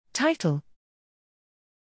Title: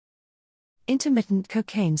 Intermittent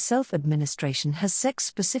cocaine self-administration has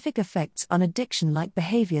sex-specific effects on addiction-like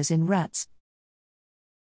behaviors in rats.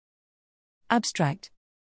 Abstract: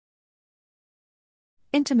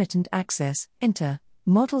 Intermittent access, INTER,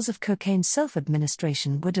 models of cocaine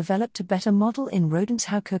self-administration were developed to better model in rodents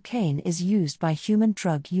how cocaine is used by human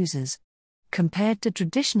drug users. Compared to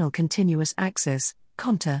traditional continuous access,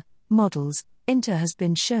 CONTA, models, INTER has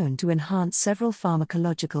been shown to enhance several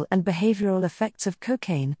pharmacological and behavioral effects of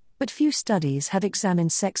cocaine, but few studies have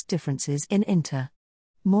examined sex differences in INTER.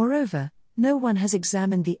 Moreover, no one has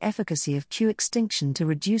examined the efficacy of Q extinction to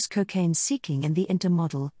reduce cocaine seeking in the INTER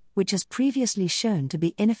model, which has previously shown to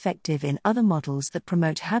be ineffective in other models that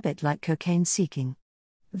promote habit-like cocaine seeking.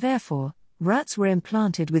 Therefore, rats were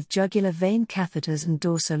implanted with jugular vein catheters and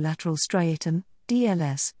dorsolateral striatum,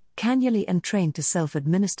 DLS, cannulae and trained to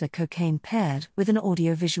self-administer cocaine paired with an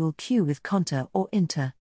audiovisual cue with CONTA or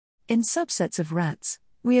INTER. In subsets of rats,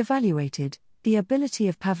 we evaluated the ability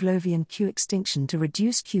of Pavlovian Q extinction to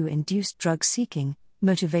reduce Q-induced drug seeking,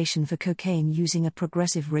 motivation for cocaine using a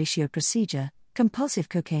progressive ratio procedure, compulsive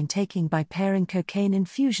cocaine taking by pairing cocaine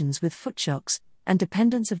infusions with foot shocks, and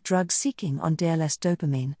dependence of drug seeking on DLS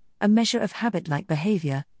dopamine, a measure of habit-like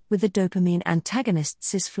behavior, with the dopamine antagonist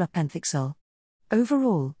cisflupanthixol.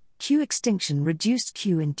 Overall, Q extinction reduced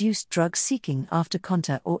Q-induced drug seeking after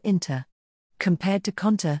CONTA or INTER. Compared to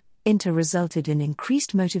CONTA, INTER resulted in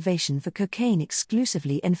increased motivation for cocaine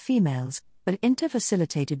exclusively in females, but INTER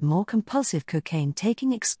facilitated more compulsive cocaine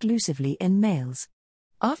taking exclusively in males.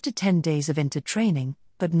 After 10 days of INTER training,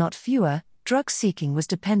 but not fewer, drug seeking was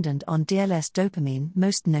dependent on DLS dopamine,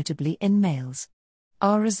 most notably in males.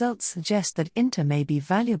 Our results suggest that INTER may be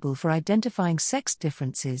valuable for identifying sex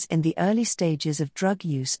differences in the early stages of drug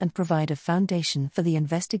use and provide a foundation for the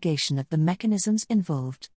investigation of the mechanisms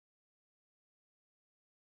involved.